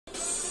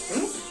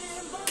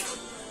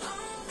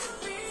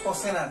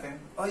Pause na natin.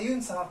 Oh,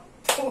 yun,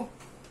 sakto.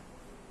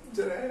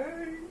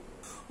 Diyan.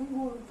 Ang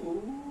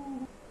gwapo.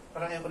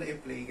 Parang ayaw ko na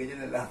i-play.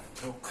 Ganyan na lang.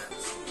 Joke.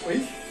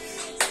 Uy.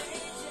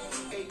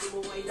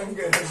 Ang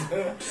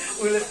ganda.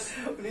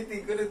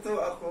 Ulitin ko nito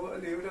ako.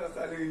 Aliw,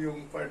 nakakaaliw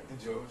yung part ni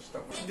Josh.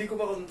 Tapos, hindi ko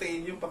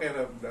ma-contain yung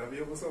pakiramdam.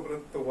 Yung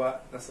sobrang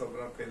tuwa na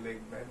sobrang kilig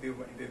na hindi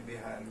mo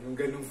maintindihan. Yung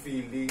ganung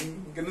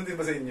feeling. Ganun din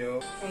ba sa inyo?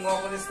 Ang mga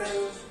ko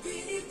style.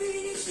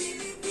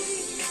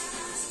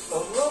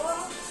 Oh,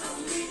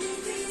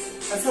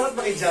 ang sarap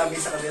makijami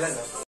sa kanila,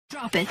 no?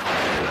 Drop it.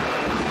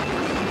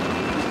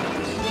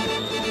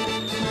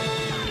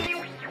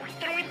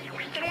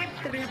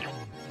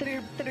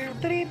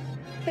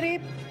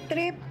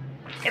 Trip.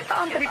 Ito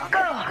ang trip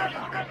ko.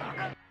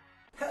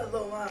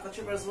 Hello mga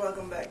ka-trippers,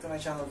 welcome back to my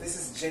channel. This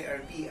is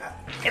JRP.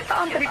 Ito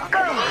ang trip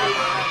ko. Welcome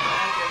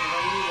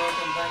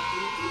back to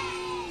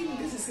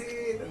This is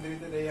it.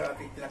 Andito na yung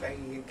ating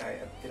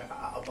pinakahihintay at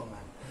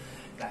pinaka-aabangan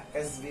na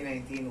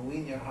SB19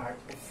 WinYourHeart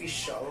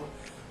Official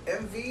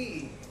MV.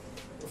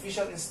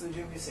 Official in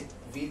studio music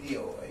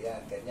video. Ayan,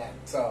 ganyan.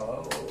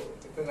 So,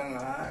 ito na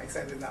nga.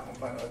 Excited na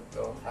akong panood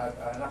to.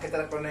 At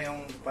nakita ko na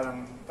yung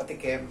parang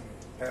patikim.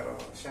 Pero,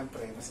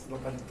 syempre, mas iba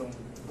pa nitong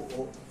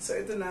buo. So,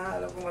 ito na.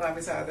 Alam ko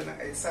marami sa atin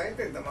ang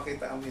excited na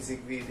makita ang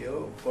music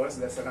video. Of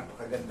course, dahil sa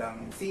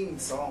napakagandang theme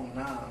song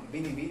ng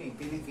Binibining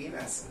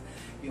Pilipinas.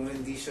 Yung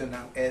rendition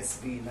ng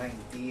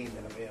SB19.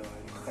 Alam mo yun?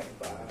 Yung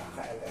kakaiba.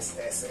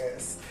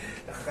 Naka-LSSS.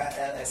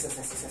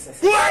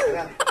 Naka-LSSS.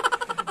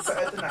 So,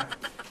 ito na.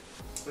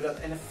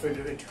 Without any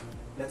further ado,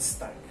 let's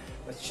start.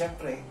 But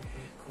syempre,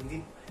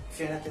 if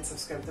you're not yet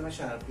subscribed to my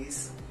channel,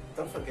 please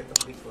don't forget to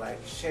click like,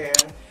 share,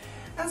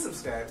 and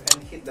subscribe, and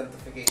hit the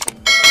notification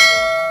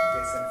bell.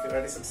 Guys, and if you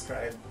already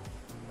subscribed,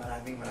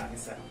 maraming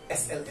sa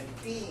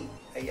SLMT.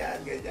 Ayan,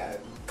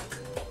 ganyan.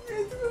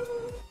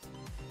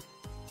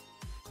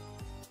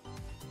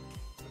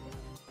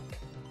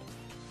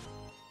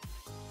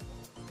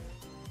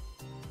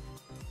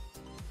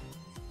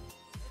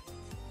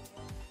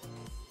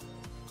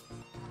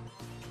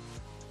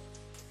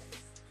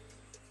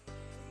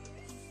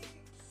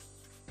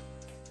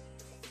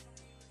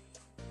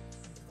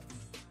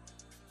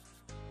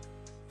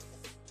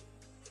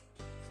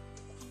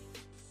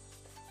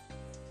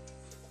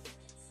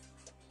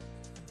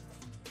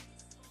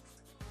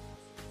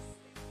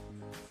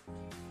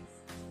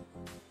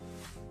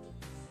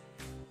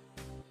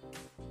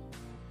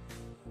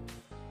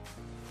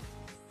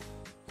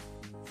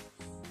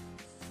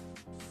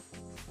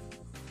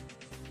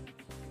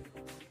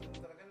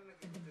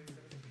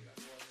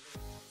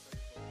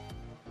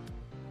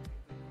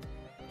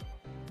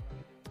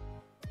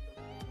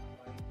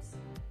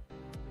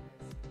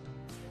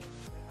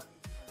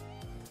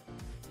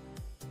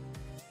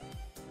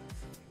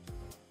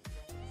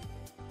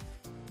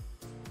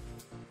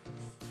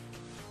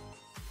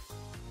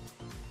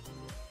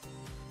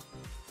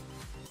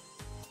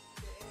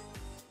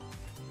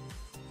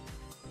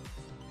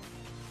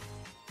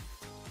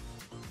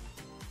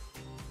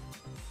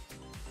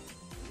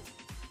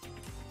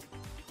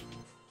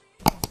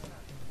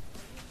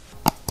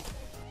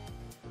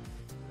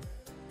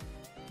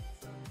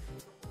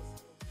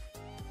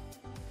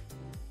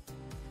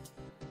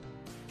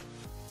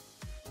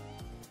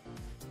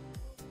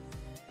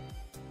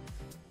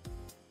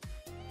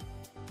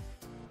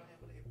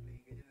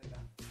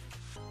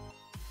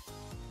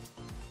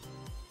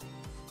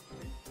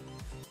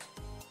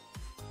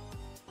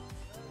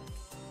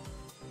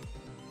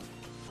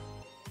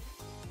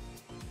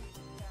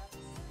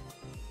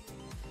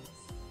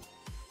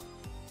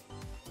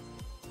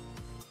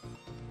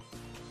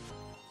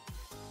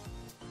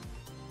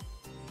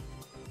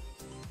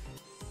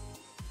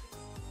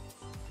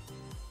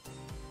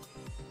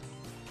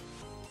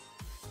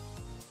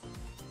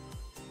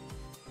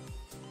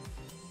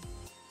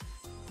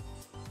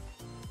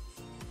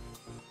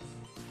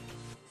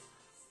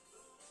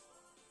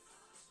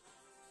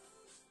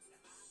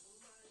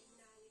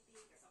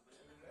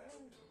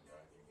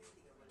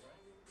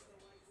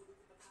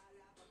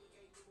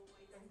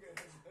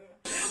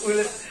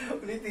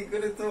 Ulitin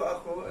ko nito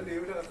ako.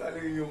 Aliw,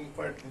 nakakaaliw yung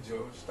part ni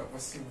Josh.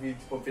 Tapos yung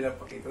video po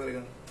pinapakita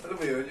talagang, alam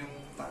mo yun, yung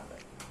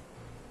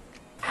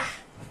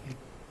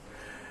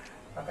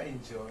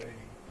naka-enjoy.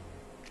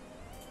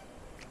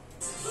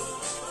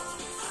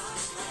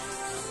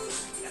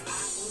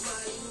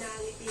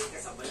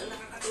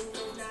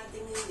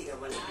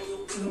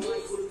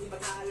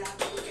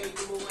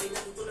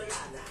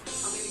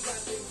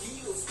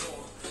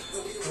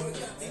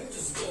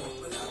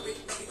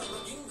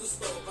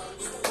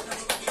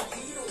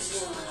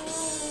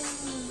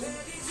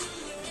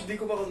 Hindi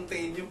ko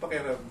ma-contain yung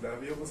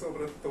pakiramdam. Yung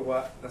sobrang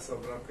tuwa na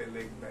sobrang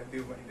kilig na hindi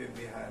mo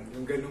maintindihan.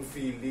 Yung ganung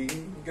feeling.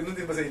 Ganun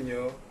din ba sa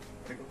inyo?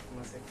 Hindi ko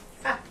kumasay.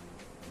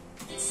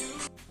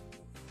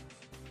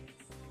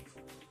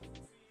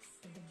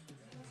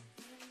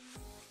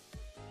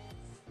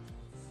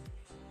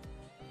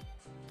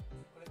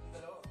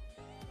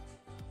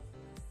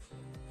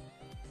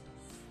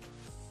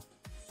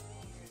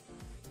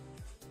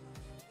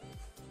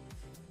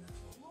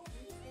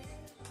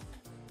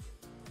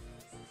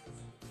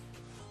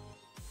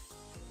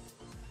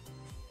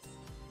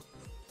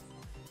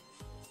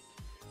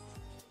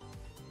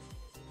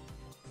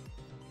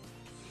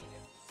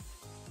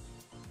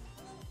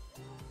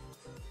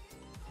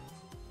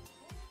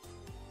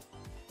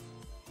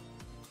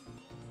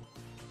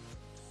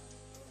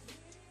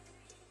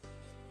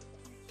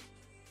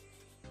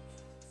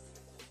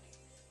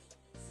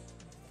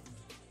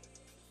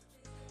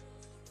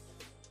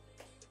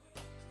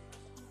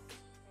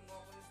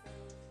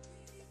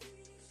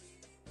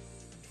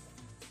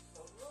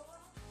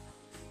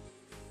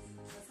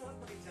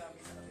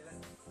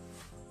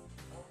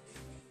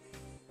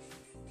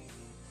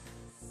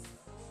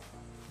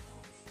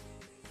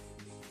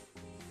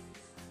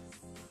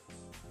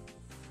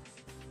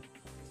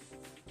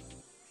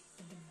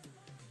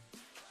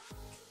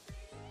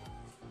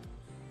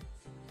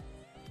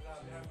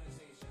 Grabe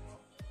harmonization, no?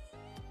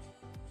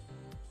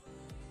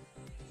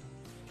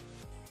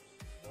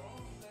 No,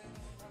 dahil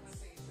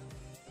harmonization.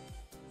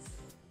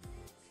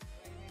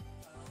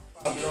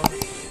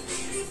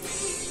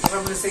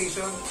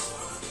 Harmonization.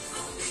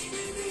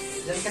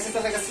 Diyan kasi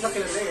talaga sila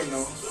kilala eh,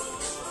 no?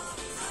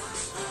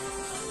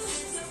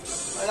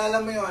 Alala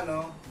mo yung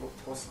ano,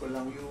 post ko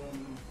lang yung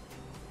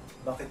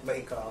bakit ba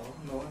ikaw,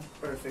 no?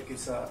 Perfect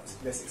yung sa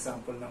best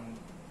example ng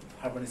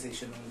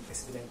harmonization ng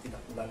SB19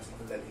 na kung gaano sa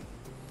madali.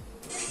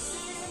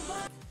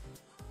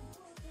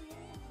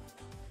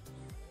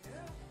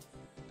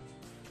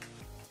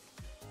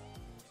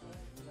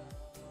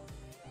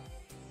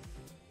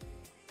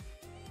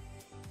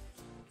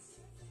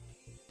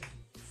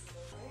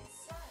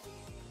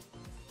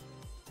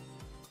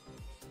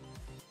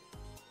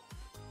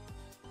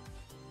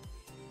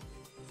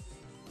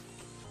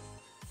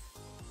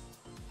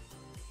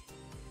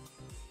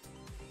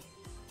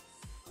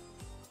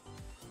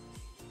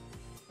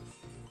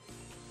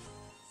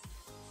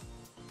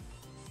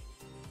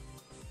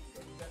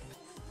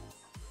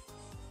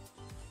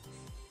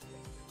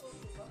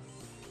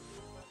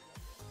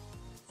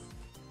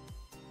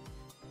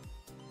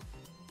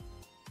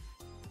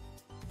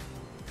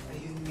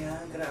 Ayun nga,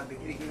 grabe,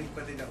 kinikilig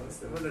pa din ako.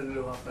 Diba,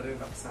 naluluha pa rin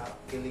ako sa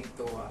kilig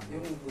tuwa.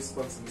 Yung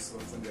goosebumps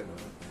ang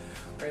gano'n.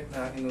 Kahit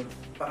na,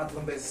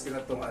 pangatlong beses ko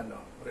na itong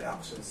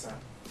reaction sa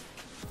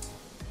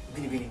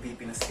Binibining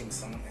Pilipinas Team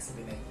sa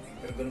SB19.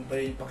 Pero ganun pa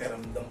rin yung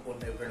pakiramdam ko,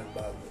 never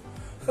nagbago.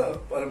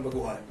 Parang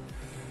baguhan.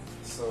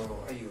 So,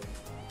 ayun.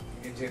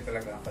 Enjoy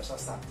talaga ako. So,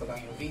 sakto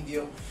lang yung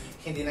video.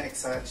 Hindi na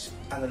exage.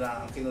 Ano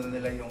lang, kinula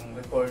nila yung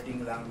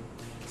recording lang.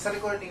 Sa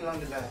recording lang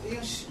nila,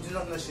 yung yun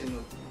lang na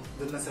sinut.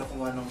 Doon na sila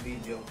kumuha ng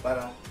video.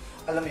 Parang,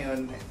 alam mo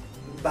yun,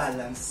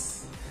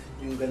 balance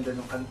yung ganda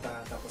ng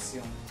kanta. Tapos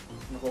yung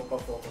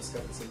nakupa-focus ka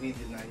sa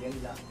video na yan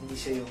lang. Hindi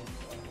siya yung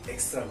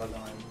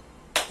extravagant.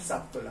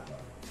 Sakto lang.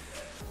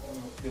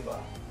 Diba?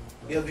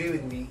 You agree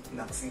with me?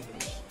 Nakas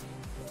English.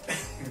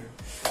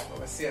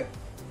 Bakas yan.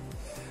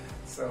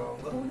 So,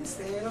 gwapo ni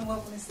Stella,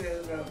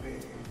 grabe.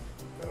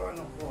 Pero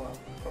ano ko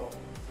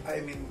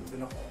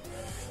doon ako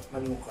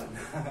malukan.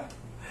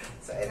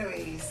 So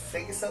anyways,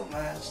 thank you so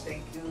much.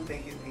 Thank you.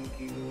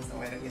 So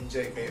may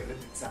nag-enjoy kayo ulit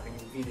sa aking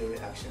video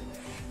reaction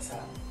sa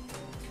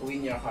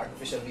Win Your Heart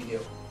official video.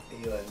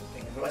 Ayun.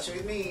 Thank you for watching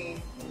with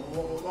me.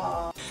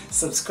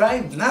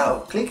 Subscribe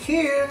now. Click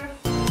here.